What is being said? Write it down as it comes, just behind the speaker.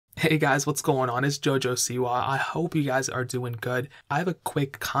Hey guys, what's going on? It's Jojo Siwa. I hope you guys are doing good. I have a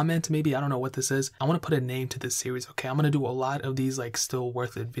quick comment, maybe. I don't know what this is. I want to put a name to this series, okay? I'm going to do a lot of these like still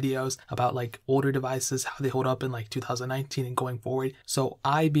worth it videos about like older devices, how they hold up in like 2019 and going forward. So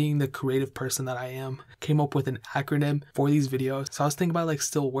I, being the creative person that I am, came up with an acronym for these videos. So I was thinking about like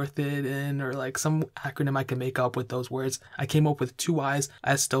still worth it or like some acronym I can make up with those words. I came up with 2I's,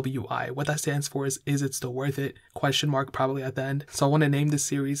 SWI. What that stands for is it still worth it? Question mark probably at the end. So I want to name this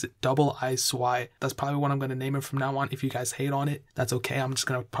series Double I Swy. That's probably what I'm going to name it from now on. If you guys hate on it, that's okay. I'm just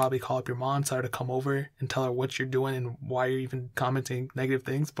going to probably call up your mom, tell her to come over and tell her what you're doing and why you're even commenting negative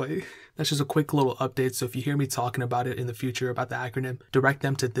things. But that's just a quick little update. So if you hear me talking about it in the future about the acronym, direct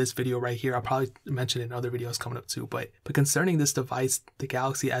them to this video right here. I'll probably mention it in other videos coming up too. But concerning this device, the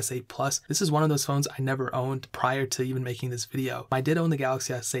Galaxy S8 Plus, this is one of those phones I never owned prior to even making this video. I did own the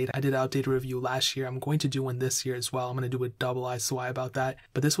Galaxy S8. I did an updated review last year. I'm going to do one this year as well. I'm going to do a double I Swy about that.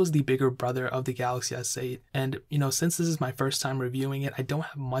 But this was the bigger brother of the Galaxy S8. And, you know, since this is my first time reviewing it, I don't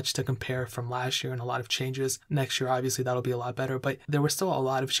have much to compare from last year and a lot of changes. Next year, obviously, that'll be a lot better. But there were still a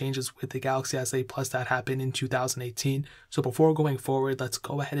lot of changes with the Galaxy S8 Plus that happened in 2018. So before going forward, let's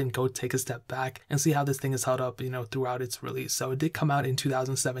go ahead and go take a step back and see how this thing has held up, you know, throughout its release. So it did come out in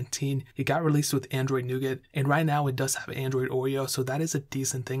 2017. It got released with Android Nougat. And right now it does have Android Oreo. So that is a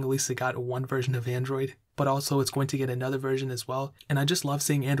decent thing. At least it got one version of Android. But also it's going to get another version as well. And I just love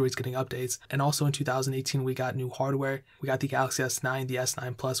seeing Androids getting updates. And also in 2018, we got new hardware. We got the Galaxy S9, the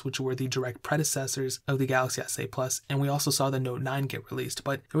S9 Plus, which were the direct predecessors of the Galaxy S8 Plus. And we also saw the Note 9 get released.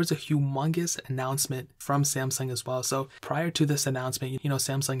 But there was a humongous announcement from Samsung as well. So prior to this announcement, you know,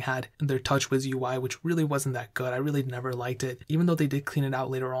 Samsung had their TouchWiz UI, which really wasn't that good. I really never liked it. Even though they did clean it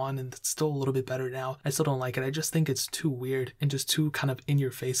out later on and it's still a little bit better now, I still don't like it. I just think it's too weird and just too kind of in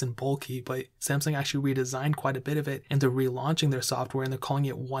your face and bulky. But Samsung actually redesigned quite a bit of it, and they're relaunching their software and they're calling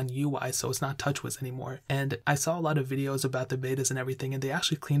it One UI, so it's not TouchWiz anymore. And I saw a lot of videos about the betas and everything, and they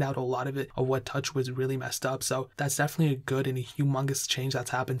actually cleaned out a lot of it of what TouchWiz really messed up. So that's definitely a good and a humongous change that's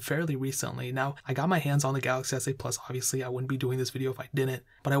happened fairly recently. Now, I got my hands on the Galaxy S8 Plus. Obviously, I wouldn't be doing this video if I didn't,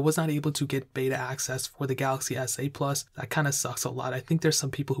 but I was not able to get beta access for the Galaxy S8 Plus. That kind of sucks a lot. I think there's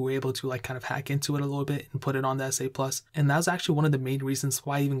some people who were able to like kind of hack into it a little bit and put it on the S8 Plus, and that was actually one of the main reasons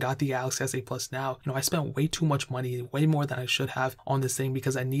why I even got the Galaxy S8 Plus now. You know, I spent way too much money, way more than I should have on this thing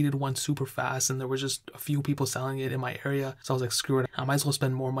because I needed one super fast and there was just a few people selling it in my area. So I was like, screw it, I might as well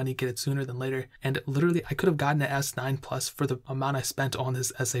spend more money, get it sooner than later. And literally I could have gotten an S9 Plus for the amount I spent on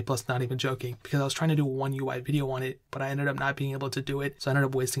this S8 Plus, not even joking, because I was trying to do a One UI video on it, but I ended up not being able to do it. So I ended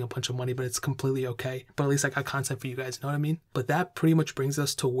up wasting a bunch of money, but it's completely okay. But at least I got content for you guys, you know what I mean? But that pretty much brings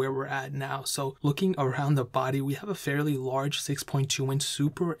us to where we're at now. So looking around the body, we have a fairly large 6.2-inch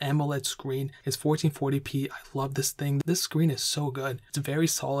Super AMOLED screen. It's 1440p. I love this thing. This screen is so good. It's very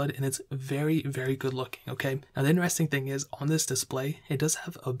solid and it's very, very good looking, okay? Now the interesting thing is on this display, it does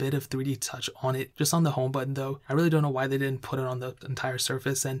have a bit of 3D touch on it, just on the home button though. I really don't know why they didn't put it on the entire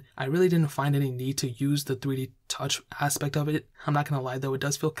surface, and I really didn't find any need to use the 3D touch aspect of it. I'm not gonna lie though, it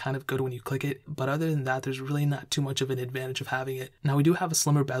does feel kind of good when you click it, but other than that, there's really not too much of an advantage of having it. Now we do have a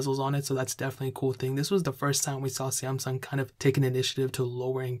slimmer bezels on it, so that's definitely a cool thing. This was the first time we saw Samsung kind of take an initiative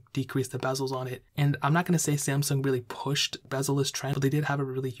to decrease the bezels on it. And I'm not gonna say Samsung really pushed bezel-less trend, but they did have a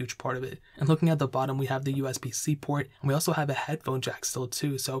really huge part of it. And looking at the bottom, we have the USB-C port, and we also have a headphone jack still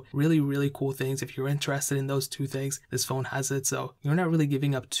too. So really, really cool things. If you're interested in those two things, this phone has it. So you're not really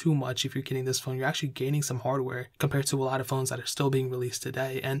giving up too much if you're getting this phone. You're actually gaining some hardware compared to a lot of phones that are still being released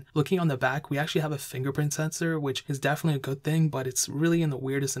today. And looking on the back, we actually have a fingerprint sensor, which is definitely a good thing, but it's really in the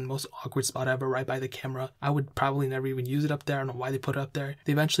weirdest and most awkward spot ever, right by the camera. I would probably never even use it up there. I don't know why they put it up there.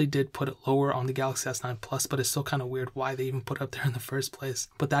 They eventually did put it lower on the Galaxy S9 Plus, but it's still kind of weird why they even put it up there in the first place.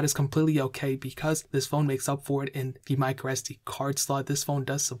 But that is completely okay because this phone makes up for it in the microSD card slot. This phone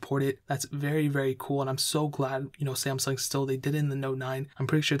does support it. That's very, very cool, and I'm so glad, you know, Samsung still, they did it in the Note 9. I'm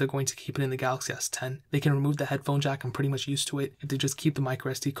pretty sure they're going to keep it in the Galaxy S10. They can remove the headphone jack. I'm pretty much used to it. If they just keep the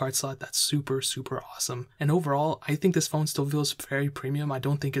microSD card slot, that's super, super awesome. And overall, I think this phone still feels very premium. I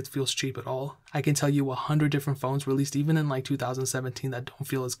don't think it feels cheap at all. I can tell you 100 different phones released even in like 2017 that don't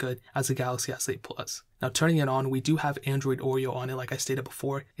feel as good as the Galaxy S8 Plus. Now turning it on, we do have Android Oreo on it like I stated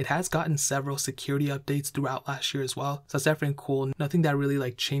before. It has gotten several security updates throughout last year as well, so that's definitely cool. Nothing that really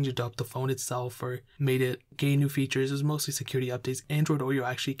like changed up the phone itself or made it gain new features. It was mostly security updates. Android Oreo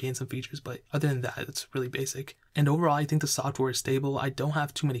actually gained some features, but other than that, it's really basic. And overall, I think the software is stable. I don't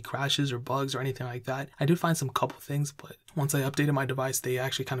have too many crashes or bugs or anything like that. I did find some couple things, but once I updated my device, they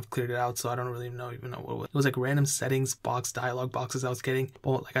actually kind of cleared it out, so I don't really even know what it was. It was like random settings box dialog boxes I was getting.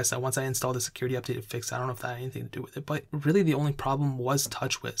 But like I said, once I installed the security update, it fixed it. I don't know if that had anything to do with it, but really the only problem was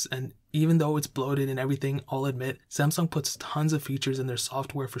TouchWiz. And even though it's bloated and everything, I'll admit, Samsung puts tons of features in their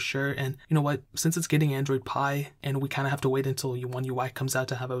software for sure. And you know what? Since it's getting Android Pie and we kind of have to wait until One UI comes out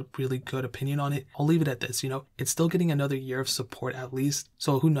to have a really good opinion on it, I'll leave it at this. It's still getting another year of support at least.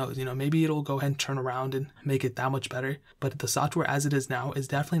 So who knows? Maybe it'll go ahead and turn around and make it that much better. But the software as it is now is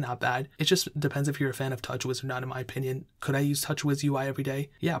definitely not bad. It just depends if you're a fan of TouchWiz or not, in my opinion. Could I use TouchWiz UI every day?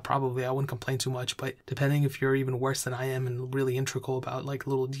 Yeah, probably. I wouldn't complain too much. But depending if you're even worse than I am and really integral about like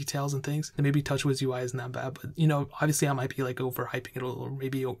little details and things, then maybe TouchWiz UI isn't that bad. But obviously I might be like overhyping it or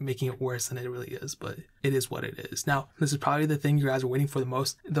maybe making it worse than it really is. But it is what it is. Now, this is probably the thing you guys are waiting for the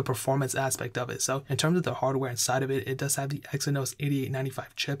most, the performance aspect of it. So in terms of the hardware inside of it, it does have the Exynos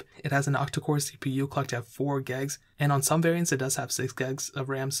 8895 chip. It has an octa-core CPU clocked at 4 gigs. And on some variants, it does have 6 gigs of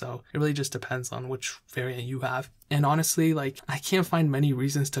RAM, so it really just depends on which variant you have. And honestly, I can't find many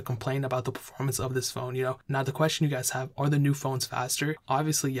reasons to complain about the performance of this phone, Now, the question you guys have, are the new phones faster?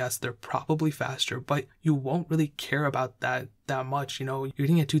 Obviously, yes, they're probably faster, but you won't really care about that much. You're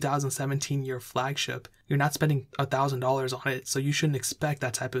getting a 2017 year flagship. You're not spending $1,000 on it, so you shouldn't expect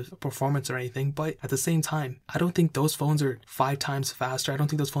that type of performance or anything. But at the same time, I don't think those phones are 5 times faster. I don't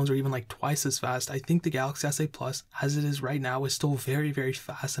think those phones are even like twice as fast. I think the Galaxy S8 Plus, as it is right now, is still very, very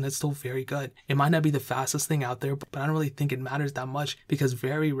fast, and it's still very good. It might not be the fastest thing out there, but I don't really think it matters that much, because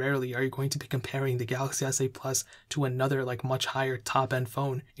very rarely are you going to be comparing the Galaxy S8 Plus to another like much higher top-end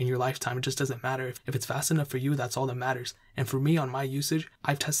phone in your lifetime. It just doesn't matter. If it's fast enough for you, that's all that matters. And for me, on my usage,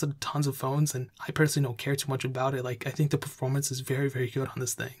 I've tested tons of phones and I personally don't care too much about it. I think the performance is very, very good on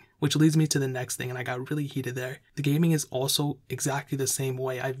this thing. Which leads me to the next thing, and I got really heated there. The gaming is also exactly the same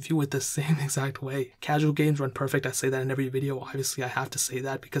way. I view it the same exact way. Casual games run perfect. I say that in every video. Obviously, I have to say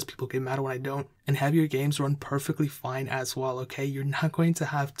that because people get mad when I don't. And heavier games run perfectly fine as well, okay? You're not going to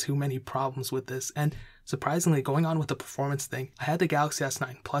have too many problems with this. And surprisingly, going on with the performance thing, I had the Galaxy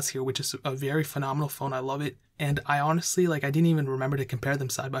S9 Plus here, which is a very phenomenal phone. I love it. And I honestly, I didn't even remember to compare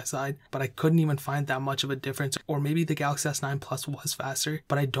them side by side, but I couldn't even find that much of a difference. Or maybe the Galaxy S9 Plus was faster,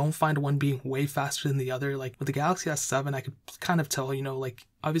 but I don't find one being way faster than the other. With the Galaxy S7, I could kind of tell,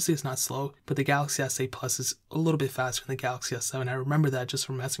 obviously it's not slow, but the Galaxy S8 Plus is a little bit faster than the Galaxy S7. I remember that just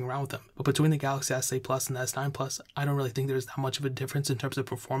from messing around with them. But between the Galaxy S8 Plus and the S9 Plus, I don't really think there's that much of a difference in terms of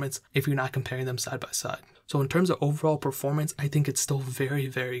performance if you're not comparing them side by side. So in terms of overall performance, I think it's still very,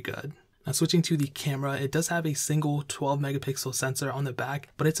 very good. Now switching to the camera, it does have a single 12 megapixel sensor on the back,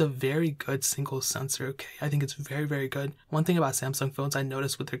 but it's a very good single sensor, okay? I think it's very, very good. One thing about Samsung phones I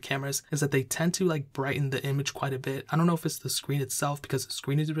noticed with their cameras is that they tend to brighten the image quite a bit. I don't know if it's the screen itself because the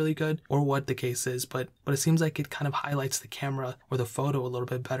screen is really good or what the case is, but it seems like it kind of highlights the camera or the photo a little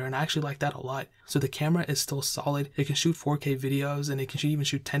bit better, and I actually like that a lot. So the camera is still solid. It can shoot 4K videos and it can even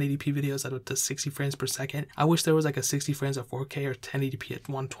shoot 1080p videos at up to 60 frames per second. I wish there was a 60 frames at 4K or 1080p at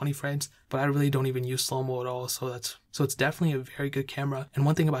 120 frames. But I really don't even use slow-mo at all, so it's definitely a very good camera. And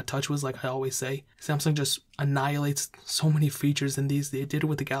one thing about TouchWiz, like I always say, Samsung just annihilates so many features in these. They did it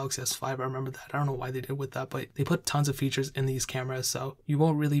with the Galaxy S5, I remember that. I don't know why they did it with that, but they put tons of features in these cameras, so you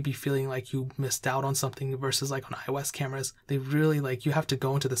won't really be feeling like you missed out on something versus on iOS cameras. They really, you have to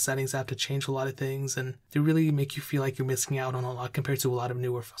go into the settings app to change a lot of things, and they really make you feel like you're missing out on a lot compared to a lot of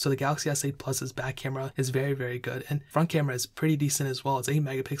newer phones. So the Galaxy S8 Plus's back camera is very, very good, and front camera is pretty decent as well. It's 8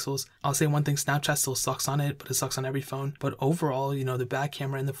 megapixels. I'll say one thing, Snapchat still sucks on it, but it sucks on every phone. But overall, the back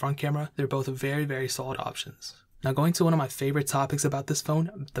camera and the front camera, they're both very, very solid options. Now going to one of my favorite topics about this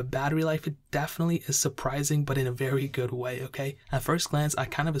phone, the battery life, it definitely is surprising, but in a very good way, okay? At first glance, I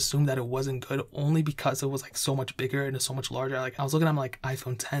kind of assumed that it wasn't good only because it was so much bigger and so much larger. I was looking at my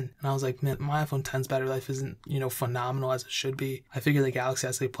iPhone 10 and I was like, man, my iPhone 10's battery life isn't, phenomenal as it should be. I figured the Galaxy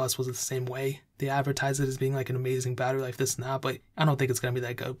S8 Plus was the same way. They advertise it as being an amazing battery life, this and that, but I don't think it's going to be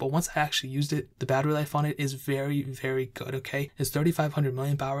that good. But once I actually used it, the battery life on it is very, very good, okay? It's 3,500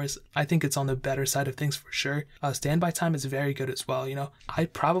 milliamp hours. I think it's on the better side of things for sure. Standby time is very good as well, I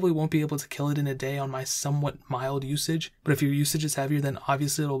probably won't be able to kill it in a day on my somewhat mild usage, but if your usage is heavier, then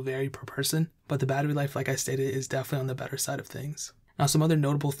obviously it'll vary per person. But the battery life, like I stated, is definitely on the better side of things. Now, some other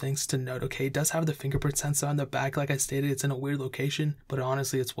notable things to note, okay, it does have the fingerprint sensor on the back. Like I stated, it's in a weird location, but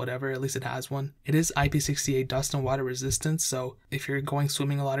honestly, it's whatever. At least it has one. It is IP68 dust and water resistant, so if you're going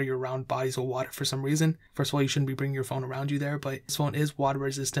swimming a lot or you're around bodies of water for some reason, first of all, you shouldn't be bringing your phone around you there, but this phone is water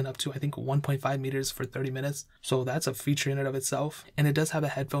resistant up to, I think, 1.5 meters for 30 minutes, so that's a feature in and of itself. And it does have a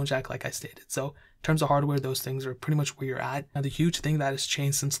headphone jack, like I stated, so In terms of hardware, those things are pretty much where you're at. Now, the huge thing that has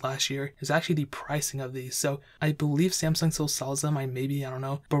changed since last year is actually the pricing of these. So I believe Samsung still sells them. I don't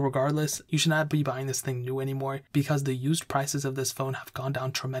know. But regardless, you should not be buying this thing new anymore because the used prices of this phone have gone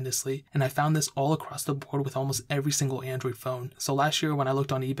down tremendously. And I found this all across the board with almost every single Android phone. So last year when I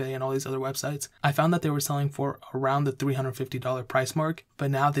looked on eBay and all these other websites, I found that they were selling for around the $350 price mark. But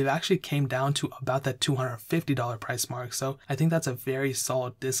now they've actually came down to about that $250 price mark. So I think that's a very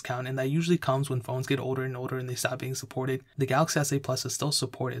solid discount. And that usually comes when phones get older and older and they stop being supported. The Galaxy S8 Plus is still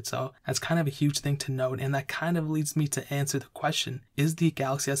supported. So that's kind of a huge thing to note. And that kind of leads me to answer the question, is the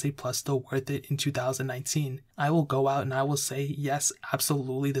Galaxy S8 Plus still worth it in 2019? I will go out and I will say, yes,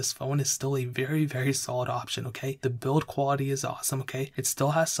 absolutely. This phone is still a very, very solid option, okay? The build quality is awesome, okay? It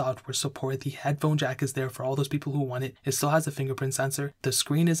still has software support. The headphone jack is there for all those people who want it. It still has a fingerprint sensor. The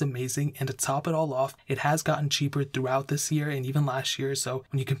screen is amazing. And to top it all off, it has gotten cheaper throughout this year and even last year. So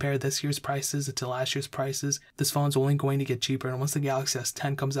when you compare this year's prices to last year's prices, this phone's only going to get cheaper. And once the Galaxy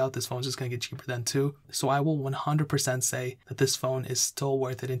S10 comes out, this phone's just going to get cheaper then too. So I will 100% say that this phone is still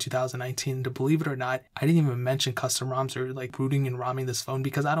worth it in 2019. To believe it or not, I didn't even mention custom ROMs or like rooting and ROMing this phone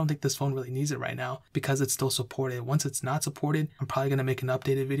because I don't think this phone really needs it right now because it's still supported. Once it's not supported, I'm probably going to make an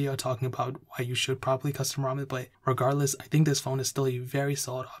updated video talking about why you should probably custom ROM it. But regardless, I think this phone is still a very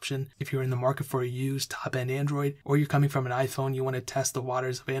solid option if you're in the market for a used top-end Android, or you're coming from an iPhone, you want to test the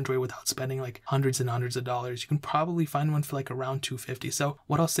waters of Android without spending like hundreds and hundreds of dollars. You can probably find one for like around $250. So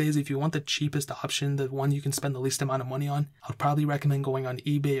what I'll say is if you want the cheapest option, the one you can spend the least amount of money on, I would probably recommend going on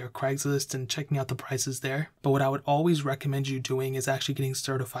eBay or Craigslist and checking out the prices there. But what I would always recommend you doing is actually getting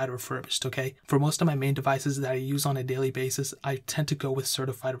certified refurbished, okay? For most of my main devices that I use on a daily basis, I tend to go with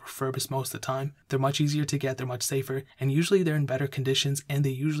certified refurbished most of the time. They're much easier to get, they're much safer, and usually they're in better conditions and they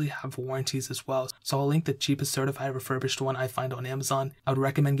usually have warranties as well. So I'll link the cheapest certified refurbished one I find on Amazon. I would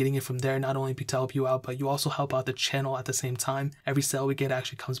recommend getting it from there, not only to help you out, but you also help out the channel at the same time. Every sale we get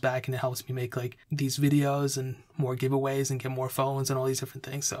actually comes back and it helps me make like these videos and more giveaways and get more phones and all these different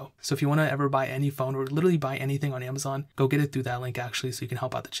things. So if you want to ever buy any phone or literally buy anything on Amazon, go get it through that link actually so you can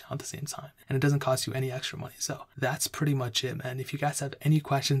help out the channel at the same time. And it doesn't cost you any extra money. So that's pretty much it, man. If you guys have any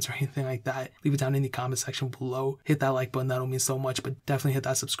questions or anything like that, leave it down in the comment section below. Hit that like button, that'll mean so much, but definitely hit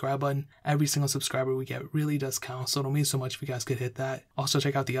that subscribe button. Every single subscriber we get really does count, so it'll mean so much if you guys could hit that. Also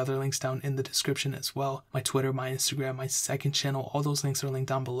check out the other links down in the description as well. My Twitter, my Instagram, my second channel, all those links are linked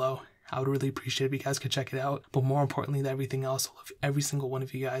down below. I would really appreciate it if you guys could check it out. But more importantly than everything else, I love every single one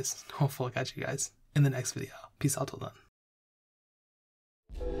of you guys. Hopefully I'll catch you guys in the next video. Peace out till then.